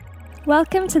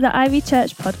Welcome to the Ivy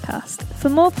Church podcast. For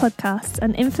more podcasts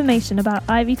and information about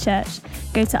Ivy Church,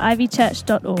 go to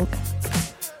ivychurch.org.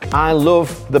 I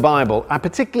love the Bible. I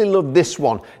particularly love this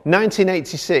one.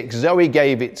 1986, Zoe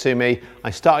gave it to me. I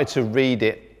started to read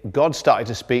it. God started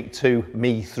to speak to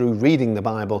me through reading the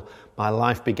Bible. My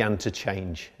life began to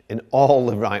change in all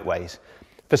the right ways.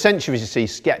 For centuries, you see,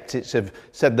 skeptics have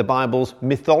said the Bible's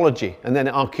mythology, and then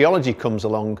archaeology comes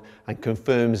along and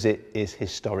confirms it is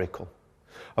historical.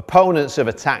 Opponents have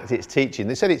attacked its teaching.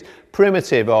 They said it's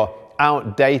primitive or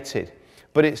outdated,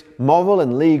 but its moral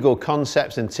and legal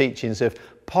concepts and teachings have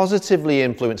positively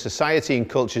influenced society and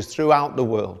cultures throughout the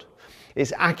world.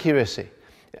 Its accuracy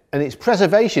and its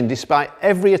preservation, despite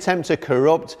every attempt to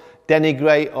corrupt,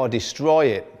 denigrate or destroy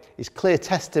it, is clear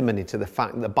testimony to the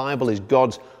fact that the Bible is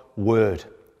God's word,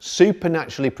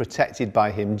 supernaturally protected by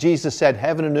him. Jesus said,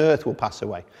 "Heaven and earth will pass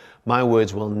away. My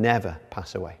words will never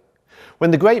pass away."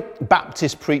 When the great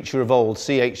Baptist preacher of old,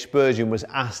 C.H. Spurgeon, was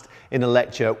asked in a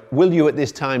lecture, "Will you at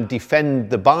this time defend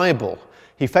the Bible?"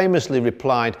 he famously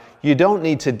replied, "You don't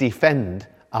need to defend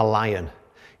a lion.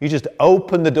 You just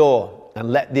open the door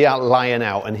and let the lion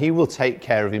out and he will take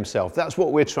care of himself." That's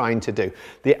what we're trying to do.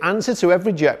 The answer to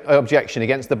every objection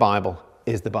against the Bible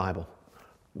is the Bible.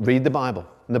 Read the Bible.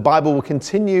 And the Bible will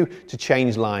continue to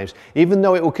change lives, even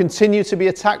though it will continue to be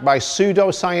attacked by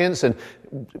pseudoscience and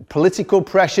political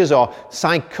pressures or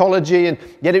psychology, and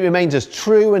yet it remains as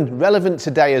true and relevant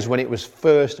today as when it was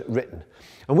first written.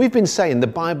 And we've been saying the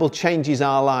Bible changes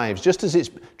our lives, just as it's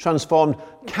transformed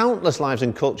countless lives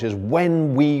and cultures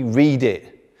when we read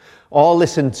it or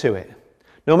listen to it.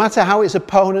 No matter how its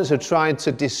opponents have tried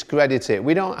to discredit it,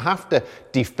 we don't have to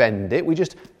defend it. We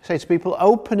just say to people,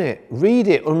 open it, read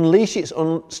it, unleash its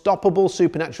unstoppable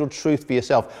supernatural truth for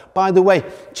yourself. By the way,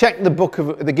 check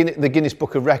the Guinness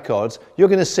Book of Records. You're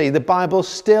going to see the Bible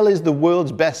still is the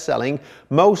world's best-selling,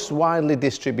 most widely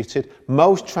distributed,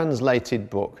 most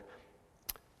translated book.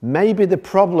 Maybe the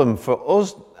problem for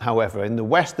us, however, in the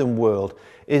Western world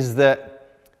is that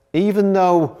even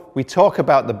though we talk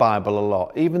about the Bible a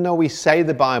lot, even though we say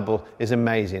the Bible is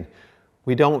amazing,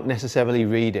 we don't necessarily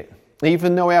read it.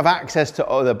 Even though we have access to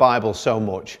the Bible so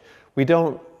much, we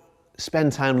don't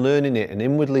spend time learning it and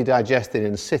inwardly digesting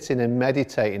and sitting and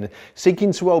meditating and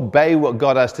seeking to obey what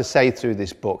God has to say through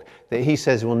this book that he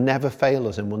says will never fail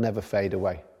us and will never fade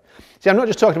away. See, I'm not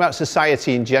just talking about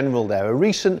society in general there. A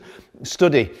recent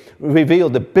study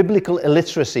revealed the biblical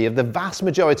illiteracy of the vast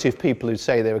majority of people who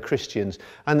say they are Christians,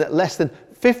 and that less than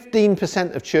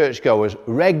 15% of churchgoers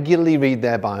regularly read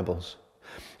their Bibles.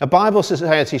 A Bible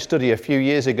Society study a few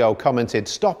years ago commented,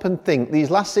 "Stop and think, these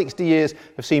last 60 years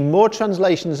have seen more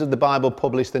translations of the Bible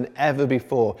published than ever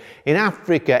before. In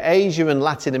Africa, Asia and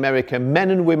Latin America,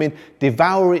 men and women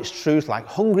devour its truth like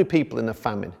hungry people in a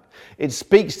famine. It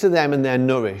speaks to them and they're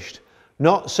nourished.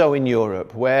 Not so in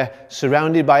Europe, where,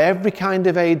 surrounded by every kind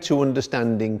of aid to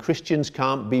understanding, Christians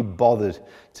can't be bothered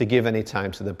to give any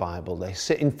time to the Bible. They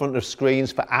sit in front of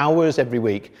screens for hours every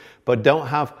week, but don't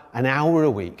have an hour a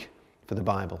week for the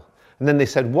Bible." And then they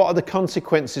said, what are the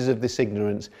consequences of this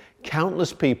ignorance?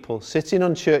 Countless people sitting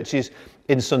on churches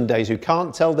in Sundays who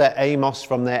can't tell their Amos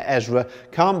from their Ezra,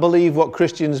 can't believe what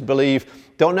Christians believe,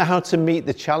 don't know how to meet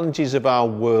the challenges of our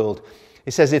world.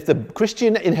 It says if the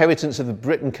Christian inheritance of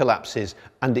Britain collapses,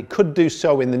 and it could do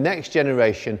so in the next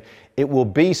generation, it will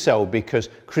be so because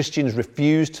Christians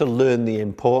refused to learn the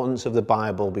importance of the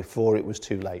Bible before it was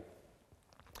too late.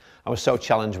 I was so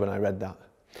challenged when I read that.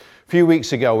 A few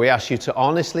weeks ago, we asked you to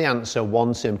honestly answer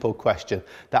one simple question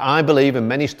that I believe, and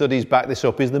many studies back this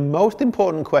up, is the most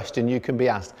important question you can be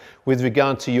asked with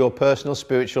regard to your personal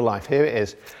spiritual life. Here it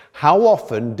is. How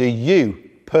often do you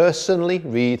personally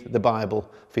read the Bible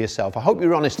for yourself? I hope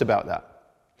you're honest about that.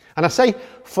 And I say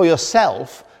for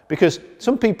yourself because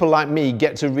some people like me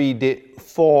get to read it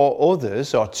for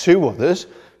others or to others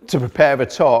to prepare a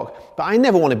talk, but I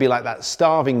never want to be like that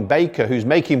starving baker who's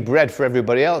making bread for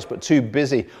everybody else but too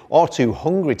busy or too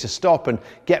hungry to stop and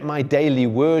get my daily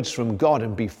words from God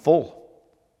and be full.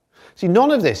 See,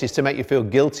 none of this is to make you feel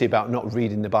guilty about not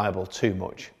reading the Bible too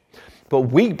much. But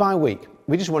week by week,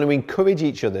 we just want to encourage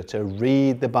each other to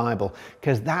read the Bible,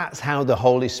 because that's how the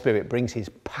Holy Spirit brings his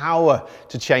power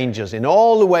to change us in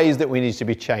all the ways that we need to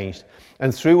be changed.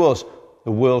 And through us,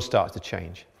 the world starts to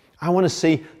change. I want to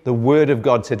see the Word of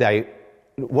God today,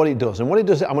 what it does. And what it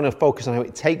does, I want to focus on how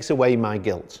it takes away my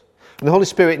guilt. And the Holy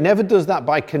Spirit never does that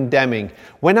by condemning.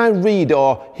 When I read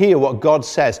or hear what God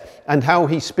says and how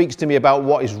he speaks to me about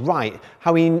what is right,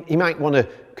 how he might want to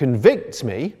convict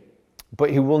me, but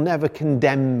he will never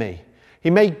condemn me. He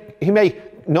may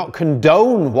not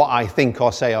condone what I think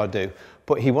or say or do,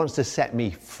 but he wants to set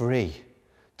me free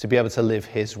to be able to live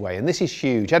his way. And this is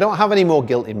huge. I don't have any more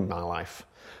guilt in my life.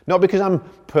 Not because I'm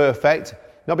perfect,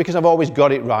 not because I've always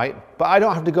got it right, but I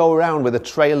don't have to go around with a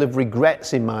trail of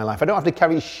regrets in my life. I don't have to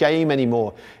carry shame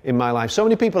anymore in my life. So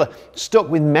many people are stuck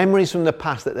with memories from the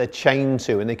past that they're chained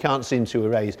to and they can't seem to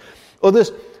erase.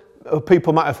 Others,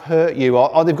 people might have hurt you,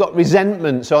 or they've got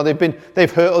resentments, or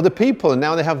they've hurt other people and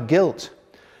now they have guilt.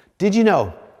 Did you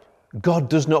know God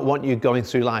does not want you going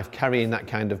through life carrying that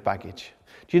kind of baggage?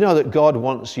 Do you know that God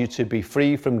wants you to be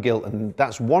free from guilt, and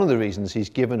that's one of the reasons he's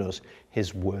given us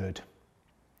his word?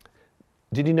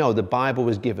 Did you know the Bible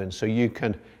was given so you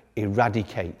can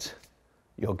eradicate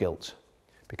your guilt?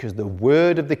 Because the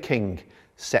word of the King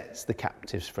sets the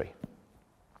captives free.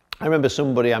 I remember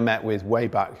somebody I met with way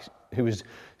back who was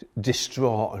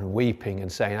distraught and weeping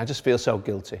and saying, I just feel so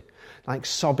guilty. Like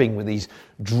sobbing with these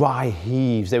dry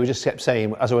heaves. They just kept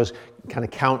saying, as I was kind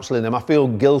of counselling them, I feel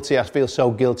guilty, I feel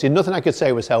so guilty. Nothing I could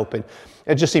say was helping.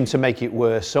 It just seemed to make it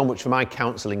worse, so much for my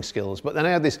counselling skills. But then I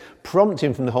had this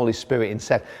prompting from the Holy Spirit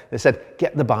and they said,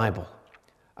 get the Bible.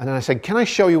 And then I said, can I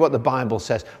show you what the Bible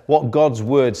says, what God's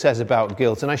word says about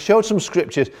guilt? And I showed some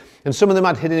scriptures, and some of them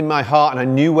I'd hidden in my heart, and I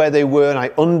knew where they were, and I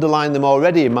underlined them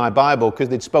already in my Bible because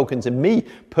they'd spoken to me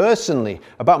personally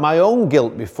about my own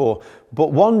guilt before.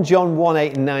 But 1 John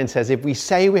 1:8-9 says, if we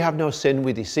say we have no sin,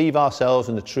 we deceive ourselves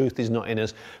and the truth is not in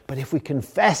us. But if we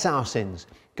confess our sins,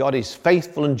 God is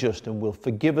faithful and just and will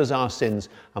forgive us our sins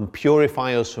and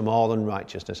purify us from all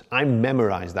unrighteousness. I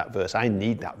memorized that verse. I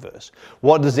need that verse.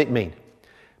 What does it mean?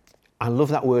 I love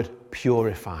that word,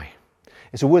 purify.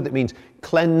 It's a word that means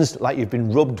cleansed, like you've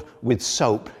been rubbed with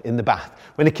soap in the bath.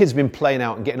 When a kid's been playing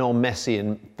out and getting all messy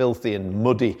and filthy and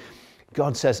muddy,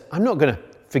 God says, I'm not just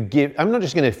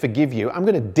going to forgive you, I'm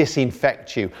going to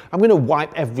disinfect you. I'm going to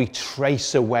wipe every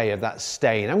trace away of that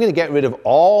stain. I'm going to get rid of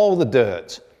all the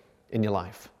dirt in your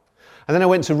life. And then I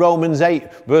went to Romans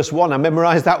 8, verse 1. I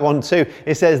memorized that one too.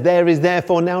 It says, there is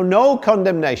therefore now no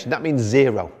condemnation. That means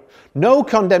zero. No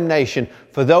condemnation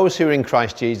for those who are in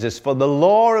Christ Jesus, for the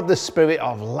law of the Spirit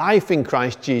of life in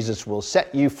Christ Jesus will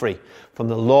set you free from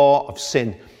the law of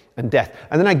sin and death.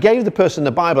 And then I gave the person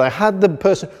the Bible. I had the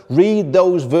person read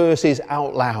those verses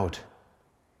out loud.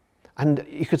 And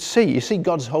you see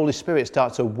God's Holy Spirit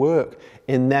start to work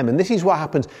in them. And this is what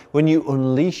happens when you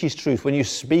unleash his truth, when you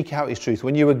speak out his truth,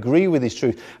 when you agree with his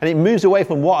truth. And it moves away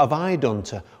from what have I done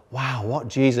to, wow, what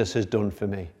Jesus has done for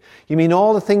me. You mean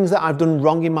all the things that I've done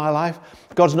wrong in my life,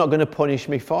 God's not going to punish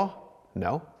me for?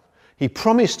 No. He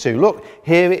promised to. Look,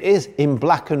 here it is in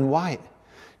black and white.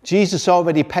 Jesus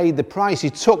already paid the price. He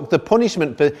took the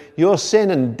punishment for your sin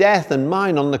and death and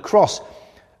mine on the cross.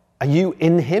 Are you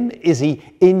in him? Is he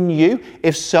in you?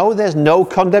 If so, there's no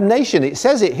condemnation. It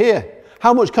says it here.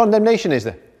 How much condemnation is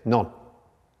there? None.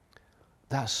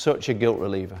 That's such a guilt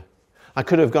reliever. I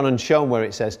could have gone and shown where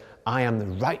it says, I am the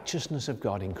righteousness of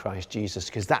God in Christ Jesus,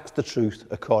 because that's the truth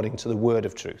according to the word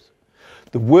of truth.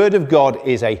 The word of God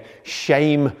is a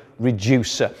shame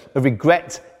reducer, a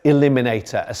regret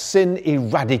eliminator, a sin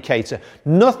eradicator.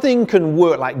 Nothing can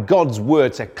work like God's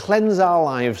word to cleanse our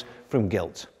lives from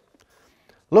guilt.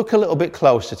 Look a little bit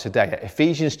closer today at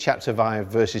Ephesians chapter 5,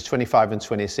 verses 25 and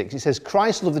 26. It says,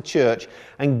 Christ loved the church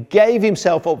and gave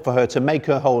himself up for her to make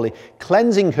her holy,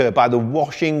 cleansing her by the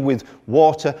washing with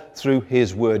water through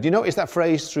his word. You notice that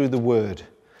phrase, through the word?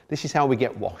 This is how we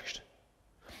get washed.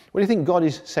 What do you think God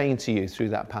is saying to you through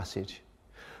that passage?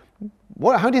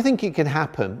 How do you think it can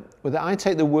happen where I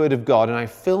take the word of God and I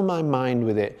fill my mind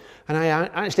with it, and I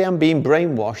actually am being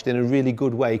brainwashed in a really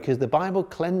good way, because the Bible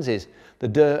cleanses the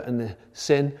dirt and the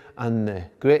sin and the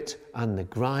grit and the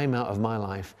grime out of my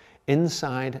life,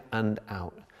 inside and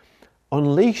out.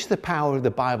 Unleash the power of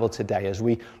the Bible today as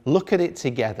we look at it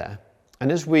together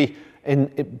and as we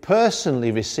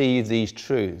personally receive these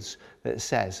truths that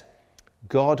says,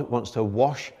 God wants to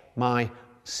wash my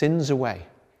sins away.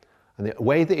 And the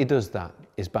way that he does that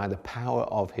is by the power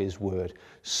of his word,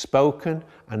 spoken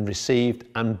and received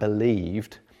and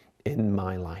believed in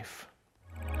my life.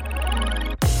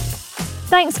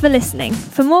 Thanks for listening.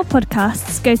 For more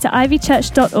podcasts, go to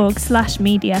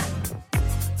ivychurch.org/media.